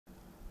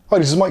Hi,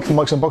 this is Mike from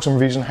Mike's Unboxing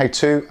Reviews and How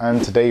To,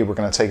 and today we're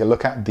going to take a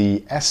look at the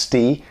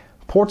SD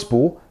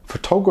Portable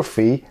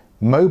Photography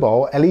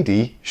Mobile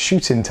LED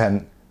Shooting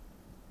Tent.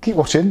 Keep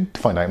watching to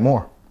find out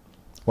more.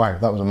 Wow,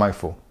 that was a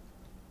mouthful.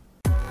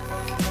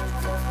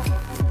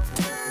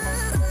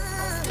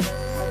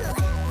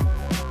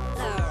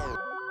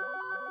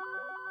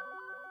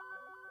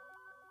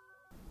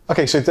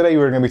 Okay, so today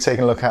we're going to be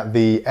taking a look at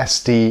the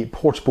SD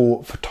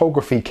Portable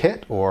Photography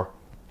Kit, or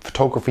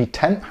Photography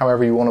Tent,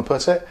 however you want to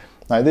put it.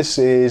 Now this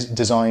is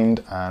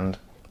designed and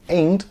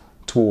aimed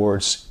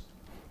towards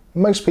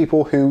most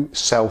people who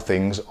sell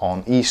things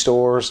on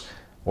e-stores,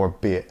 or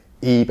be it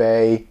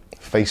eBay,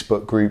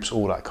 Facebook groups,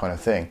 all that kind of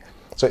thing.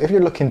 So if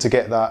you're looking to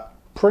get that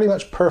pretty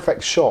much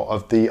perfect shot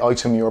of the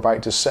item you're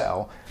about to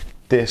sell,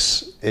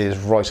 this is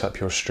right up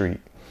your street.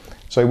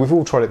 So we've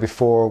all tried it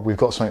before. We've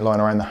got something lying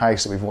around the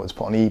house that we've wanted to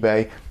put on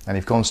eBay, and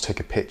you've gone to take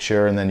a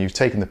picture, and then you've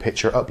taken the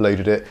picture,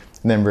 uploaded it,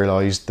 and then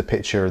realised the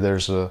picture,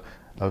 there's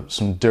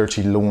some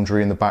dirty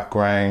laundry in the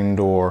background,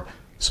 or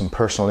some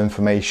personal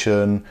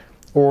information,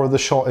 or the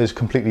shot is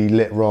completely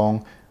lit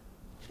wrong,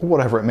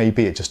 whatever it may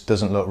be. It just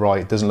doesn't look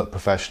right, doesn't look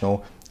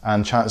professional,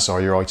 and chances are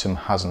your item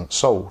hasn't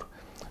sold.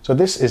 So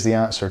this is the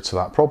answer to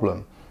that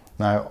problem.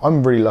 Now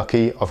I'm really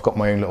lucky, I've got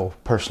my own little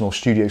personal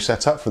studio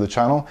set up for the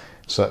channel,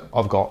 so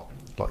I've got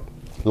like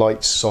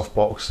lights, soft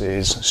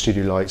boxes,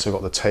 studio lights, I've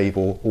got the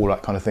table, all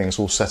that kind of thing. It's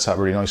all set up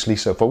really nicely,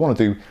 so if I want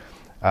to do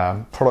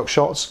product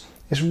shots,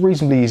 it's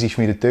reasonably easy for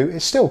me to do.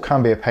 It still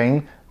can be a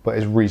pain, but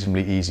it's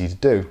reasonably easy to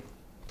do.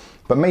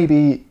 But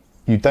maybe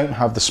you don't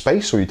have the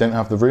space, or you don't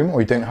have the room,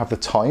 or you don't have the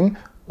time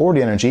or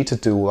the energy to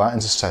do all that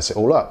and to set it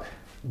all up.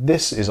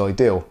 This is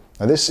ideal.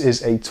 Now this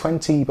is a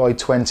 20 by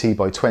 20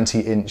 by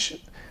 20 inch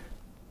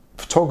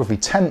photography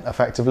tent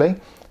effectively,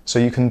 so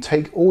you can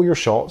take all your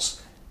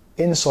shots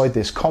inside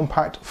this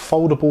compact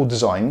foldable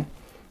design,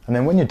 and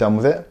then when you're done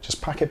with it,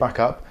 just pack it back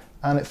up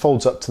and it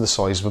folds up to the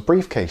size of a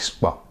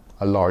briefcase, well,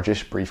 a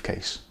largish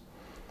briefcase.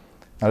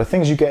 Now the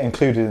things you get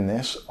included in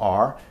this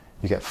are,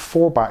 you get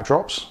 4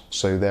 backdrops,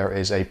 so there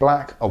is a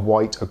black, a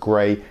white, a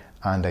grey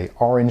and a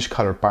orange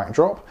coloured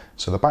backdrop.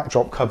 So the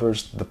backdrop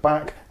covers the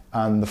back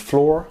and the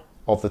floor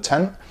of the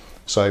tent,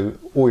 so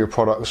all your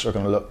products are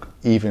going to look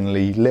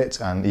evenly lit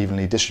and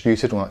evenly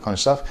distributed, all that kind of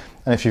stuff.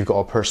 And if you've got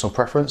a personal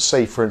preference,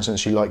 say for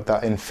instance you like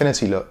that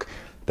infinity look,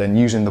 then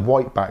using the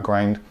white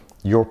background,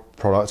 your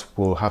product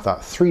will have that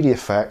 3D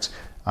effect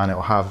and it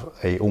will have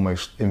a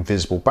almost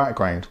invisible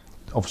background,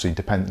 obviously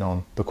depending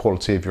on the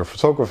quality of your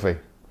photography.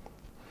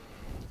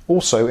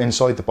 Also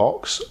inside the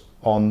box,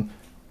 on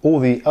all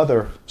the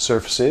other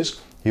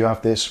surfaces, you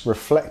have this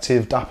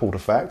reflective dappled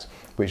effect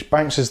which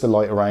bounces the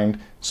light around,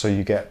 so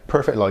you get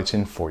perfect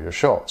lighting for your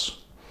shots.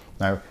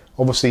 Now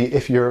obviously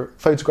if you're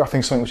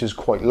photographing something which is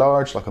quite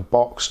large, like a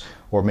box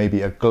or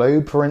maybe a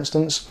globe for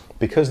instance,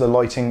 because the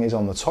lighting is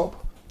on the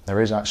top, there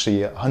is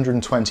actually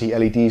 120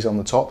 LEDs on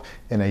the top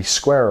in a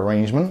square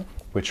arrangement,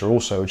 which are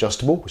also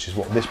adjustable, which is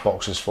what this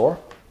box is for.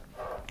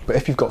 But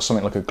if you've got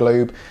something like a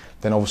globe,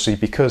 then obviously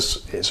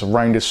because it's a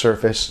rounded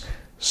surface,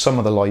 some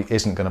of the light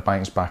isn't going to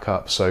bounce back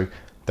up. So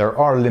there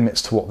are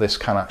limits to what this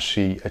can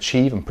actually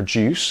achieve and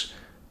produce,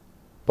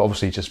 but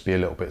obviously just be a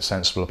little bit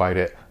sensible about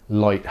it.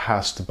 Light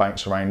has to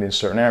bounce around in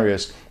certain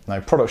areas. Now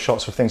product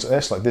shots for things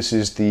like this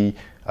is the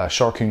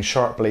Sharkoon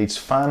Sharp Blades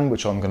fan,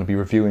 which I'm going to be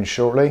reviewing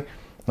shortly.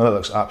 Now that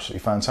looks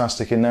absolutely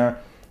fantastic in there,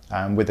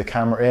 and with the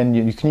camera in,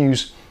 you can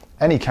use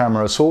any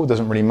camera at all, it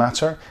doesn't really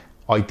matter.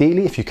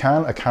 Ideally, if you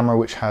can, a camera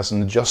which has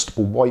an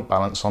adjustable white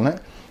balance on it.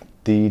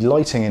 The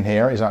lighting in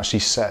here is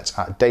actually set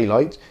at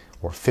daylight,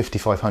 or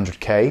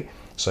 5500K.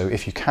 So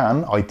if you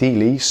can,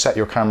 ideally set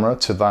your camera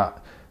to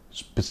that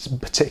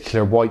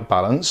particular white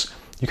balance.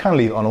 You can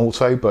leave it on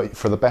auto, but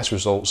for the best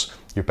results,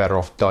 you're better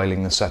off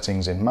dialing the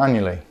settings in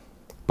manually.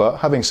 But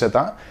having said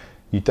that,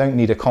 you don't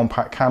need a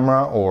compact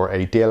camera or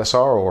a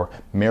DSLR or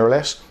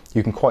mirrorless.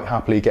 You can quite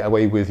happily get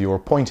away with your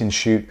point and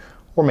shoot,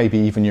 or maybe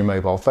even your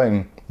mobile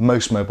phone.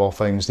 Most mobile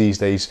phones these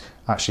days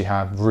actually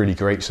have really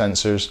great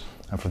sensors,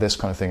 and for this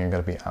kind of thing are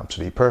going to be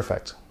absolutely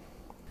perfect.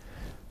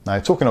 Now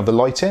talking of the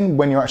lighting,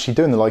 when you're actually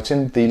doing the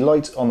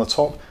light on the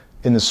top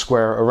in the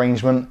square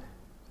arrangement,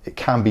 it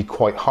can be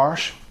quite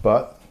harsh,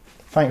 but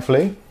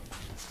thankfully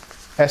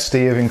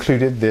SD have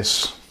included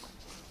this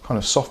kind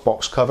of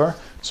softbox cover,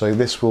 so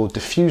this will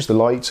diffuse the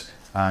light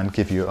and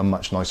give you a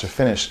much nicer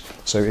finish.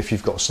 So if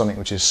you've got something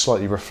which is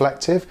slightly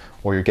reflective,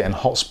 or you're getting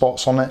hot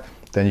spots on it,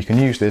 then you can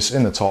use this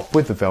in the top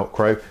with the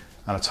Velcro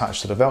and attach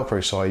to the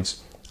Velcro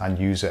sides and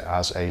use it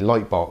as a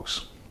light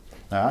box.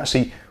 Now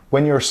actually,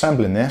 when you're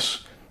assembling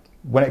this,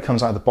 when it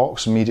comes out of the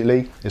box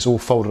immediately, it's all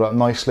folded up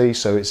nicely,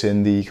 so it's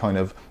in the kind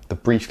of the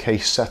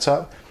briefcase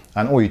setup,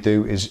 and all you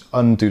do is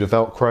undo the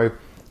Velcro,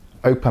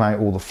 open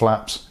out all the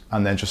flaps,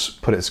 and then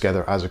just put it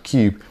together as a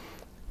cube.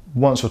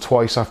 Once or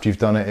twice after you've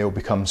done it, it will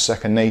become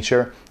second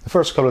nature. The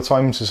first couple of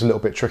times it's a little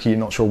bit tricky, you're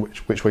not sure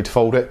which way to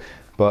fold it,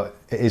 but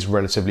it is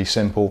relatively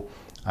simple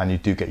and you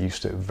do get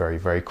used to it very,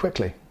 very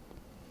quickly.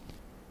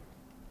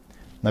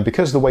 Now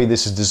because the way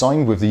this is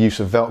designed with the use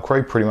of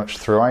Velcro pretty much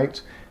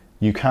throughout,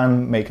 you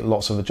can make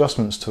lots of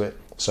adjustments to it.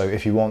 So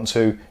if you want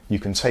to, you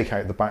can take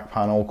out the back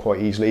panel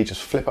quite easily,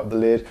 just flip up the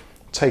lid,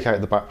 take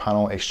out the back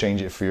panel,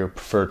 exchange it for your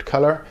preferred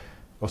color.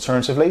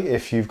 Alternatively,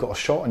 if you've got a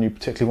shot and you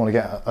particularly want to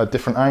get a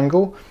different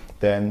angle,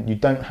 then you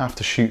don't have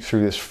to shoot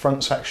through this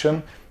front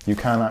section. You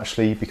can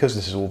actually, because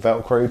this is all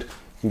Velcroed,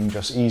 you can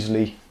just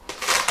easily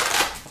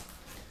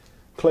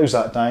close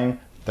that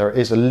down. There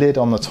is a lid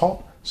on the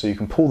top, so you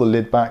can pull the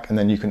lid back and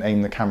then you can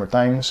aim the camera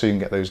down so you can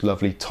get those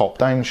lovely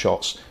top-down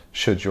shots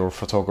should your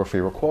photography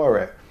require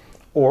it.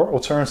 Or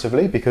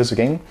alternatively, because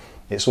again,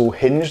 it's all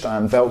hinged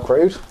and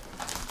Velcroed,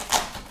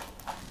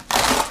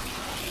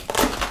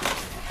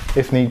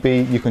 if need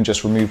be, you can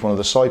just remove one of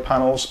the side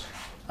panels,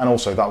 and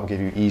also that will give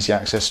you easy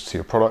access to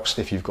your products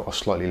if you've got a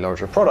slightly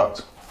larger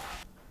product.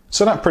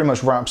 So that pretty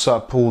much wraps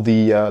up all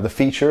the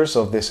features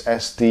of this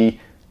SD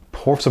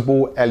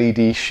portable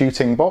LED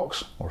shooting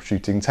box or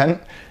shooting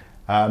tent.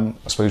 I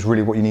suppose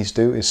really what you need to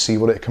do is see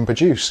what it can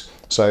produce.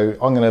 So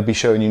I'm going to be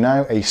showing you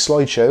now a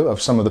slideshow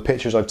of some of the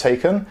pictures I've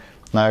taken.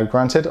 Now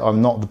granted,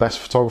 I'm not the best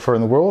photographer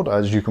in the world,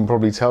 as you can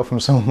probably tell from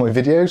some of my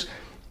videos,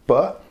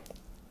 but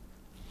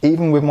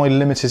even with my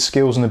limited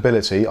skills and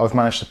ability, I've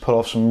managed to pull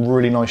off some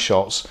really nice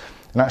shots.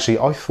 And actually,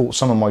 I thought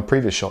some of my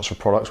previous shots for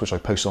products, which I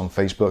posted on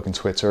Facebook and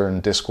Twitter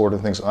and Discord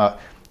and things like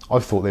that, I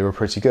thought they were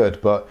pretty good.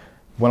 But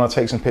when I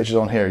take some pictures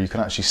on here, you can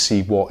actually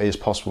see what is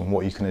possible and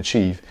what you can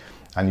achieve.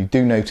 And you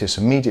do notice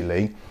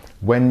immediately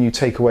when you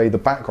take away the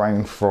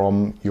background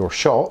from your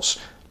shots.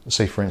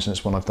 Say for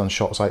instance, when I've done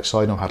shots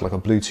outside, I've had like a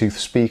Bluetooth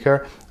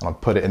speaker and I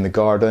put it in the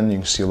garden, you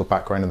can see all the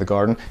background of the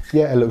garden.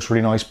 Yeah, it looks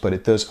really nice, but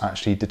it does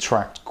actually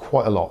detract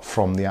quite a lot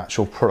from the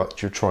actual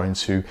product you're trying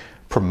to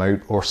promote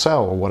or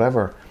sell or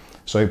whatever.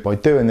 So by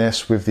doing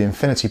this with the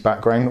infinity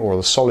background or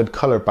the solid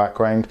color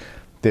background,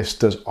 this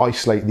does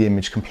isolate the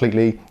image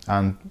completely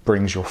and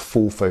brings your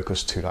full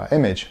focus to that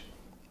image.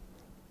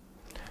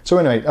 So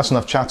anyway, that's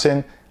enough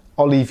chatting.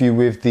 I'll leave you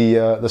with the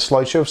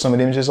slideshow of some of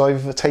the images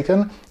I've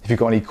taken. If you've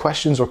got any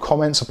questions or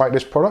comments about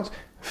this product,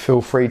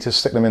 feel free to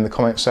stick them in the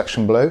comment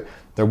section below.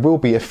 There will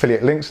be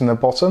affiliate links in the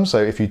bottom,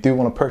 so if you do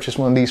want to purchase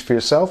one of these for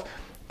yourself,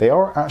 they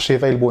are actually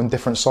available in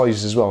different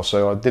sizes as well,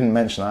 so I didn't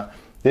mention that.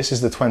 This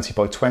is the 20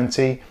 by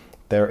 20.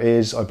 There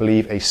is, I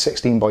believe, a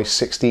 16 by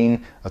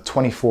 16, a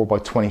 24 by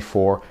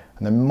 24,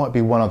 and there might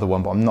be one other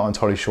one, but I'm not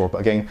entirely sure. But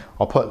again,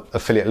 I'll put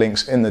affiliate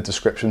links in the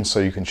description so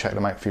you can check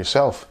them out for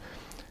yourself.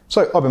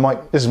 So I've been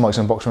Mike, this is Mike's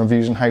Unboxing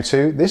Reviews and How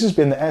To. This has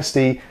been the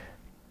SD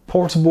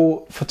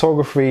Portable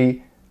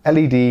Photography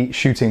LED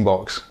Shooting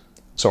Box.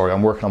 Sorry,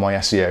 I'm working on my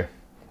SEO.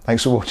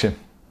 Thanks for watching.